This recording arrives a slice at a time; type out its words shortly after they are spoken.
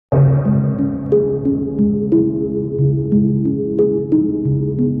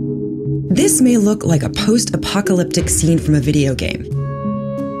This may look like a post-apocalyptic scene from a video game.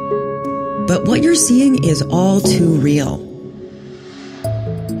 But what you're seeing is all too real.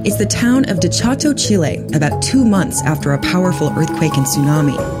 It's the town of Dichato, Chile, about 2 months after a powerful earthquake and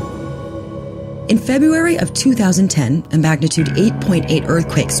tsunami. In February of 2010, a magnitude 8.8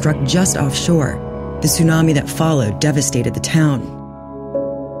 earthquake struck just offshore. The tsunami that followed devastated the town.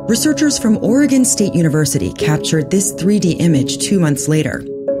 Researchers from Oregon State University captured this 3D image 2 months later.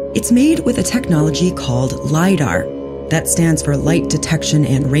 It's made with a technology called LiDAR. That stands for Light Detection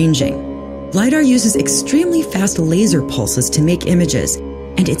and Ranging. LiDAR uses extremely fast laser pulses to make images,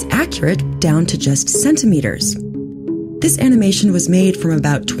 and it's accurate down to just centimeters. This animation was made from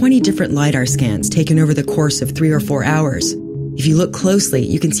about 20 different LiDAR scans taken over the course of 3 or 4 hours. If you look closely,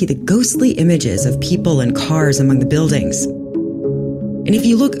 you can see the ghostly images of people and cars among the buildings. And if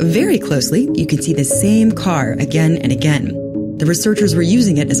you look very closely, you can see the same car again and again. The researchers were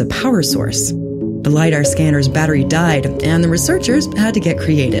using it as a power source. The LiDAR scanner's battery died, and the researchers had to get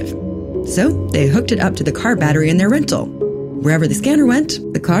creative. So they hooked it up to the car battery in their rental. Wherever the scanner went,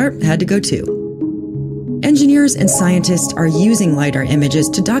 the car had to go too. Engineers and scientists are using LiDAR images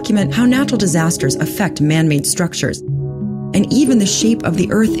to document how natural disasters affect man-made structures, and even the shape of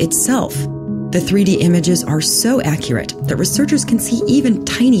the Earth itself. The 3D images are so accurate that researchers can see even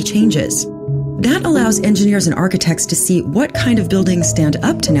tiny changes. That allows engineers and architects to see what kind of buildings stand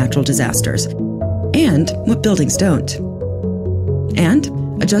up to natural disasters, and what buildings don't, and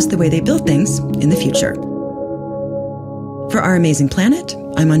adjust the way they build things in the future. For Our Amazing Planet,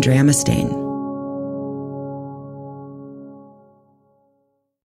 I'm Andrea Mustaine.